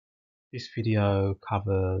This video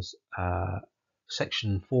covers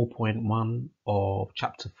section 4.1 of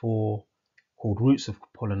chapter 4 called Roots of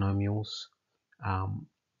Polynomials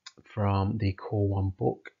from the Core 1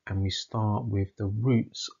 book, and we start with the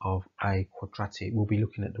roots of a quadratic. We'll be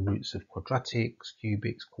looking at the roots of quadratics,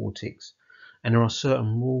 cubics, quartics, and there are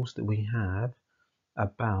certain rules that we have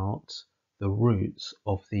about the roots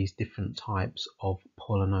of these different types of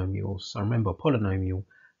polynomials. So remember, polynomial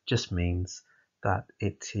just means that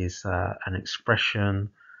it is an expression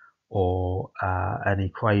or an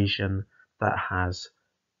equation that has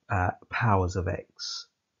powers of x.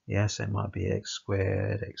 Yes, it might be x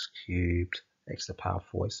squared, x cubed, x to the power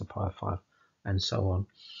 4, x to the power 5, and so on.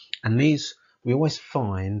 And these, we always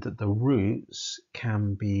find that the roots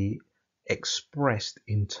can be expressed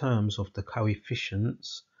in terms of the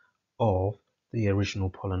coefficients of the original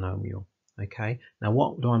polynomial. Okay, now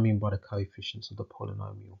what do I mean by the coefficients of the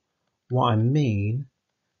polynomial? What I mean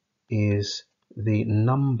is the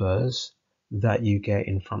numbers that you get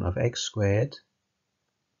in front of x squared,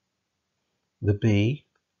 the b,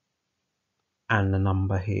 and the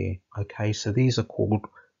number here. Okay, so these are called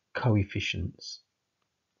coefficients.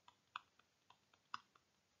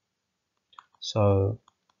 So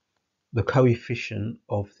the coefficient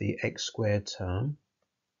of the x squared term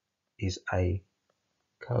is a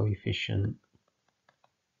coefficient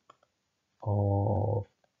of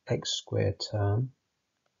x squared term,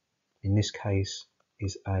 in this case,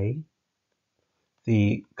 is a.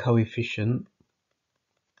 The coefficient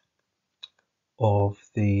of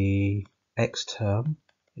the x term,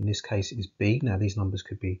 in this case, is b. Now these numbers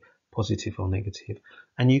could be positive or negative,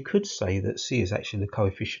 and you could say that c is actually the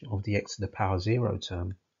coefficient of the x to the power 0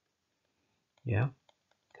 term. Yeah,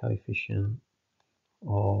 coefficient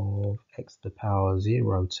of x to the power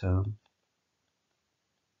 0 term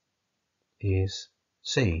is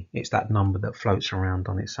c. It's that number that floats around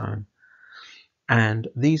on its own. And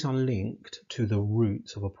these are linked to the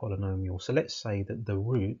roots of a polynomial. So let's say that the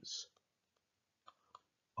roots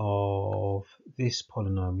of this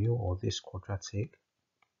polynomial or this quadratic,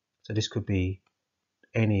 so this could be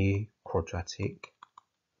any quadratic,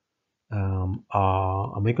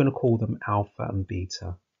 are, and we're going to call them alpha and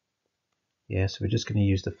beta. Yeah, so we're just going to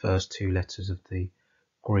use the first two letters of the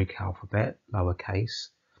Greek alphabet, lowercase,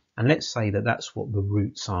 and let's say that that's what the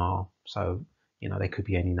roots are. So, you know, they could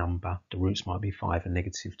be any number. The roots might be 5 and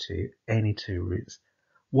 -2, any two roots.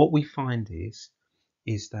 What we find is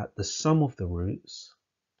that the sum of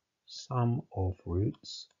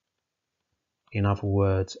roots, in other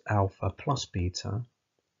words, alpha plus beta,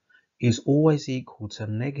 is always equal to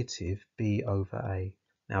negative b over a.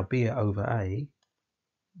 Now, b over a,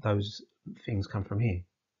 those things come from here.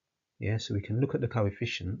 Yeah, so we can look at the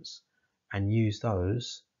coefficients and use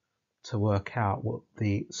those to work out what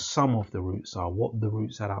the sum of the roots are, what the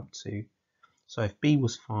roots add up to. So if b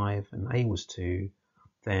was 5 and a was 2,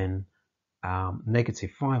 then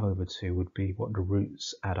 -5 over 2 would be what the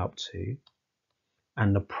roots add up to.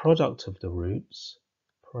 And the product of the roots,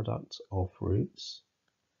 so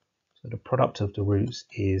the product of the roots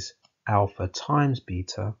is alpha times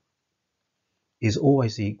beta, is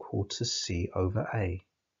always equal to c over a.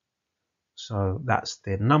 So that's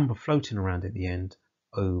the number floating around at the end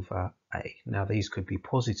over a. Now these could be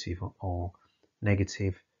positive or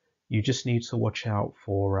negative. You just need to watch out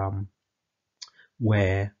for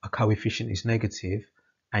where a coefficient is negative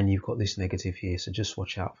and you've got this negative here, so just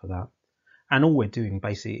watch out for that. And all we're doing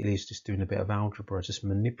basically is just doing a bit of algebra, just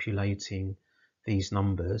manipulating these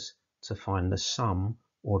numbers to find the sum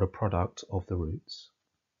or the product of the roots.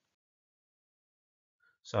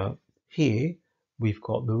 So here we've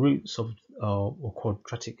got the roots of a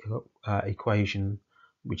quadratic equation,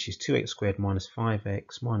 which is 2x squared minus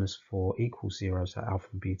 5x minus 4 equals 0, so alpha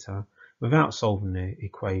and beta. Without solving the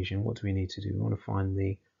equation, what do we need to do? We want to find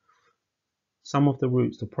the sum of the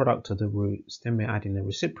roots, the product of the roots, then we're adding the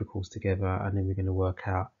reciprocals together, and then we're going to work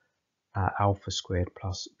out alpha squared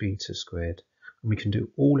plus beta squared. And we can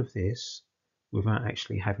do all of this without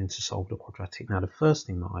actually having to solve the quadratic. Now, the first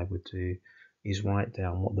thing that I would do is write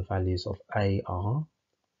down what the values of a are.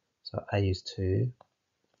 So a is 2,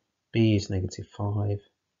 b is -5,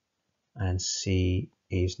 and c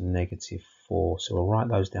is -4. So we'll write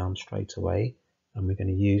those down straight away, and we're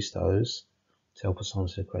going to use those to help us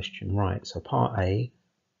answer the question. Right, so part A,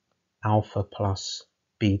 alpha plus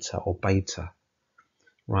beta or beta.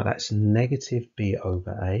 Right, that's negative b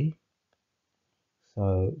over a.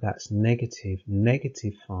 So that's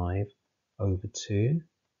 -5 over 2.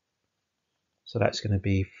 So that's going to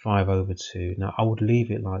be 5 over 2. Now I would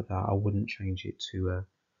leave it like that. I wouldn't change it to a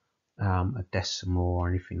decimal or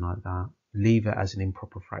anything like that. Leave it as an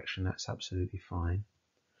improper fraction. That's absolutely fine.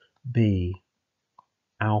 b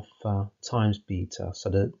alpha times beta. So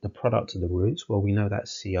the product of the roots, well, we know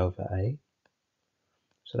that's c over a.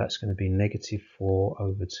 So that's going to be negative 4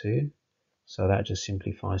 over 2. So that just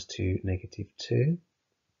simplifies to negative 2.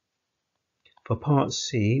 For part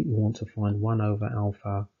C, we want to find 1 over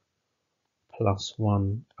alpha plus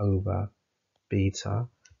 1 over beta.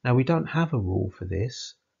 Now we don't have a rule for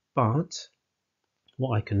this, but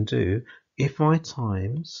what I can do, if I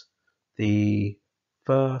times the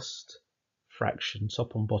first fraction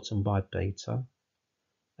top and bottom by beta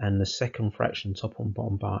and the second fraction top and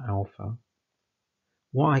bottom by alpha,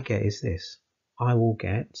 what I get is this. I will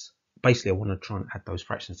get, basically I want to try and add those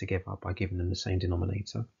fractions together by giving them the same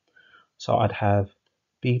denominator. So I'd have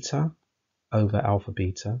beta over alpha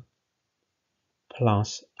beta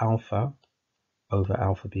plus alpha over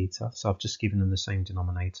alpha beta. So I've just given them the same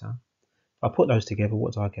denominator. If I put those together,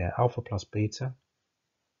 what do I get? Alpha plus beta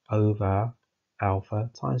over alpha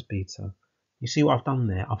times beta. You see what I've done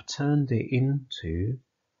there? I've turned it into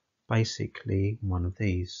basically one of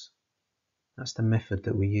these. That's the method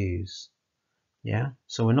that we use. Yeah,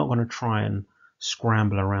 so we're not going to try and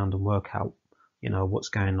scramble around and work out, what's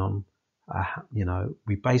going on.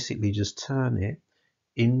 We basically just turn it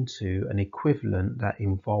into an equivalent that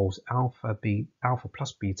involves alpha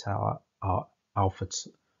plus beta are alpha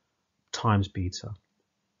times beta.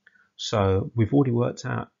 So we've already worked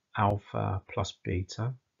out alpha plus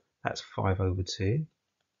beta. That's 5 over 2. So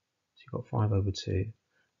you've got 5 over 2.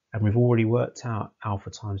 And we've already worked out alpha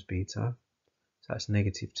times beta. So that's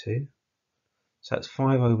negative 2. So that's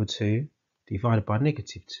 5 over 2 divided by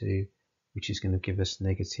negative 2, which is going to give us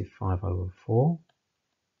negative 5 over 4.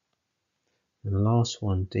 And the last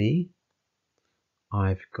one, D,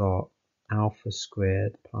 I've got alpha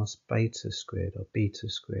squared plus beta squared, or beta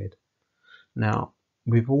squared. Now,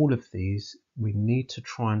 with all of these, we need to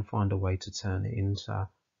try and find a way to turn it into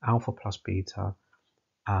alpha plus beta,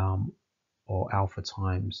 or alpha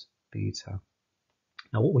times beta.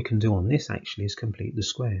 Now, what we can do on this actually is complete the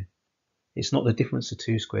square. It's not the difference of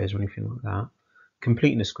two squares or anything like that.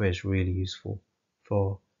 Completing the square is really useful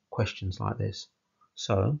for questions like this.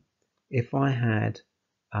 So if I had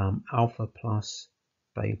alpha plus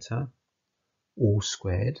beta all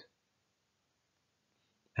squared,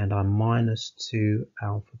 and I minus 2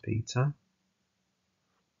 alpha beta,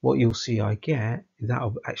 what you'll see I get,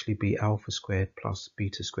 that'll actually be alpha squared plus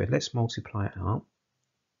beta squared. Let's multiply it out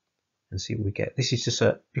and see what we get. This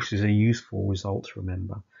is a useful result to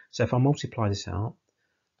remember. So if I multiply this out,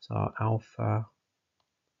 so alpha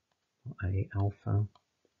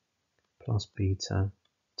plus beta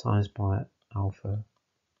times by alpha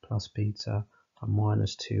plus beta and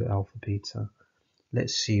minus 2 alpha beta.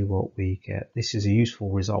 Let's see what we get. This is a useful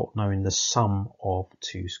result, knowing the sum of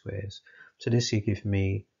two squares. So this will give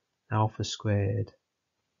me alpha squared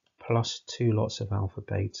plus 2 lots of alpha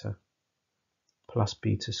beta plus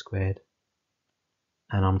beta squared,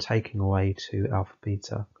 and I'm taking away 2 alpha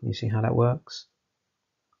beta. Can you see how that works?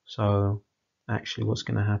 So actually what's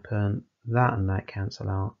going to happen, that and that cancel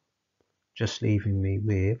out, just leaving me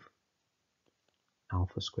with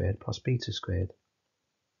alpha squared plus beta squared.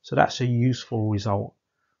 So that's a useful result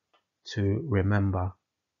to remember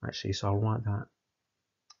actually. So I'll write that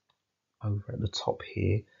over at the top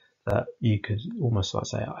here, that you could almost like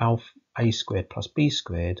say alpha a squared plus b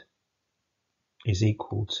squared is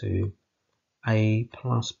equal to a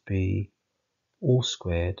plus b all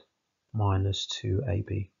squared minus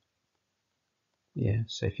 2ab. Yeah,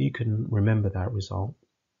 so if you can remember that result,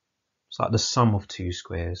 it's like the sum of two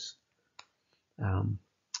squares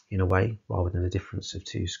in a way, rather than the difference of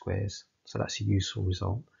two squares. So that's a useful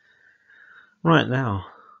result. Right,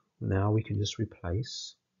 now we can just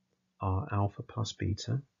replace our alpha plus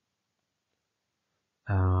beta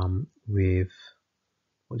with,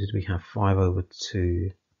 what did we have, 5 over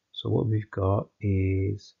 2. So what we've got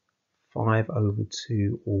is 5 over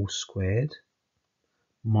 2 all squared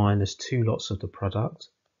minus 2 lots of the product,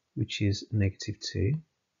 which is negative 2.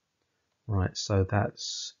 Right, so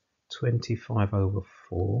that's 25 over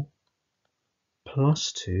 4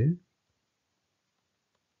 plus 2.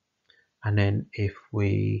 And then if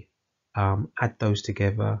we add those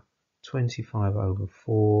together, 25 over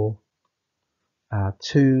 4,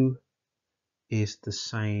 2 is the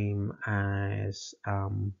same as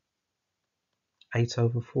 8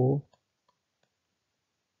 over 4.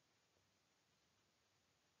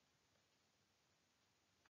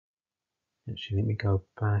 Actually, let me go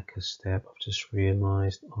back a step. I've just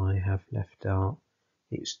realized I have left out,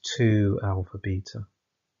 it's 2 alpha beta.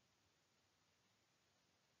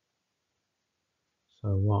 So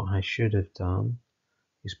what I should have done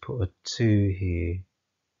is put a 2 here,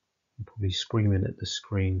 You're probably screaming at the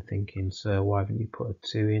screen thinking, sir, why haven't you put a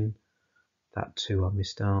 2 in? That 2 I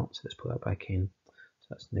missed out, so let's put that back in. So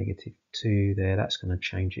that's negative 2 there. That's going to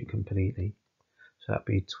change it completely. So that'd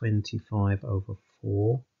be 25 over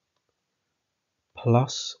 4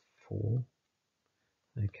 plus 4.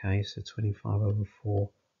 Okay, so 25 over 4.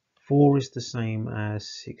 4 is the same as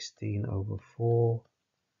 16 over 4.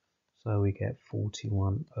 So we get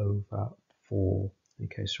 41 over 4.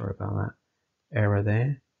 Okay, sorry about that error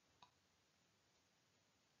there.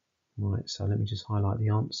 Right, so let me just highlight the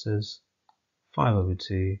answers. 5 over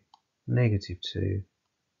 2, negative 2,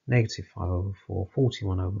 negative 5 over 4,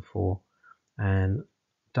 41 over 4. And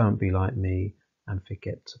don't be like me and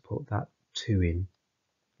forget to put that 2 in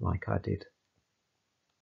like I did.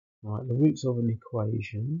 Right, the roots of an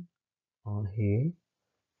equation are here.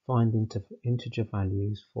 Find integer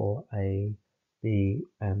values for A, B,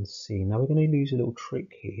 and C. Now we're going to use a little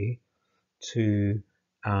trick here to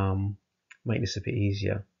make this a bit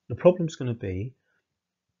easier. The problem's going to be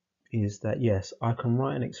is that yes, I can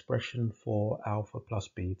write an expression for alpha plus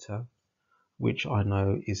beta, which I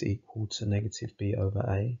know is equal to negative b over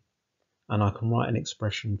a, and I can write an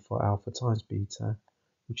expression for alpha times beta,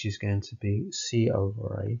 which is going to be c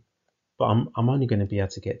over a, but I'm only going to be able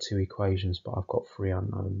to get 2 equations, but I've got 3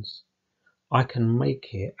 unknowns. I can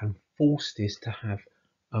make it and force this to have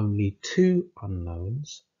only 2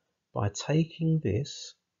 unknowns by taking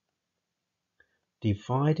this,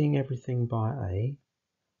 dividing everything by a,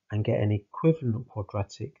 and get an equivalent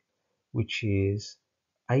quadratic, which is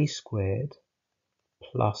a squared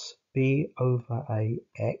plus b over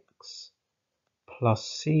ax plus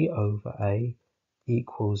c over a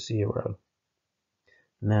equals 0.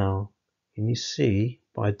 Now, can you see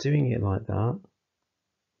by doing it like that,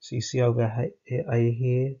 see c over a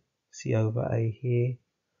here, c over a here,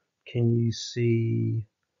 can you see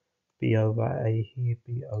b over a here,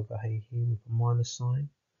 b over a here with a minus sign?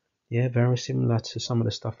 Yeah, very similar to some of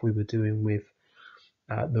the stuff we were doing with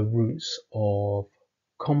the roots of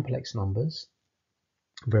complex numbers.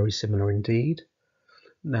 Very similar indeed.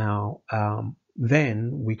 Now,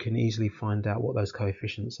 then we can easily find out what those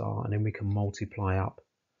coefficients are, and then we can multiply up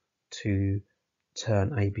to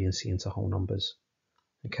turn A, B, and C into whole numbers.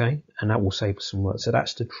 Okay, and that will save us some work. So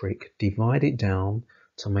that's the trick. Divide it down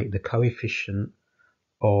to make the coefficient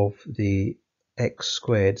of the x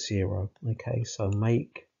squared 0. Okay, so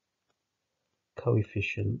make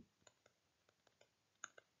coefficient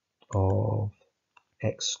of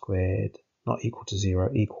x squared not equal to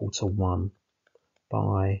 0, equal to 1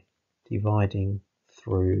 by dividing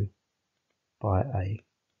through by a.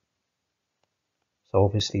 So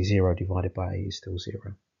obviously 0 divided by a is still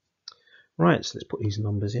 0. Right, so let's put these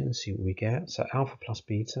numbers in and see what we get. So alpha plus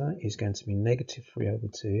beta is going to be negative 3 over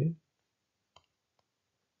 2,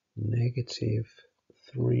 negative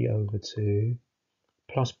 3 over 2,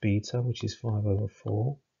 plus beta, which is 5 over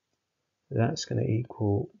 4. That's going to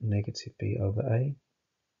equal negative b over a.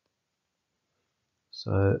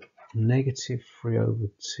 So negative 3 over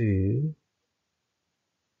 2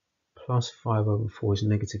 plus 5 over 4 is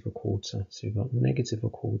negative a quarter. So we've got negative a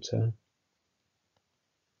quarter,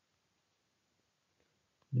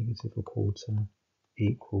 negative a quarter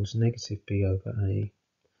equals negative b over a.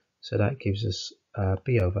 So that gives us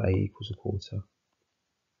b over a equals a quarter.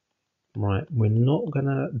 Right, we're not going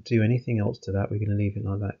to do anything else to that. We're going to leave it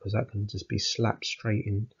like that because that can just be slapped straight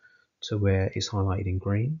in to where it's highlighted in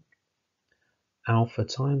green. Alpha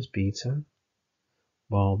times beta,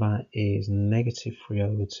 well, that is negative 3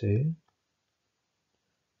 over 2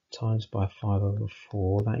 times by 5 over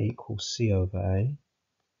 4. That equals c over a.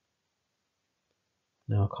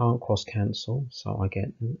 Now I can't cross cancel, so I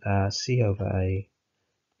get c over a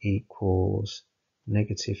equals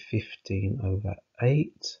negative 15 over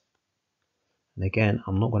 8. And again,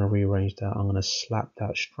 I'm not going to rearrange that. I'm going to slap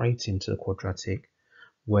that straight into the quadratic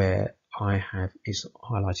where I have is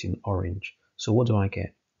highlighted in orange. So what do I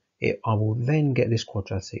get? I will then get this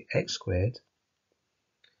quadratic x squared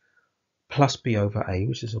plus b over a,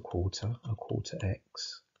 which is a quarter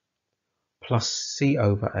x, plus c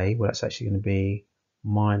over a, well that's actually going to be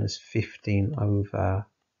minus 15 over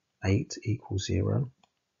 8 equals 0.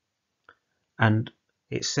 And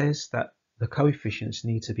it says that the coefficients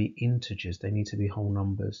need to be integers, they need to be whole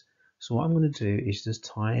numbers. So what I'm going to do is just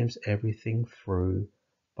times everything through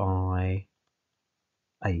by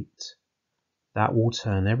 8. That will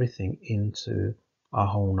turn everything into a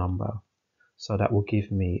whole number. So that will give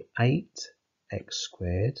me 8x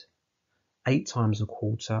squared. 8 times a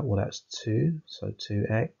quarter, well that's 2, so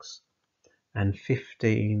 2x. And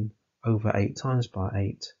 15 over 8 times by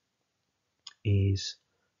 8 is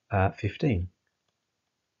 15.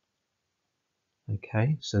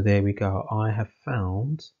 Okay, so there we go. I have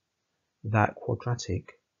found that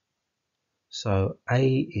quadratic. So A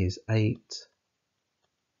is 8,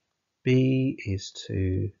 B is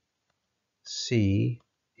 2, C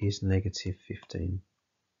is negative 15.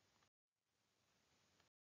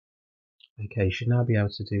 Okay, you should now be able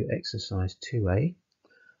to do exercise 2A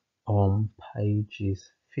on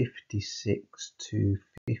pages 56 to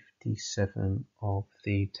 57 of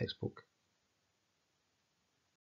the textbook.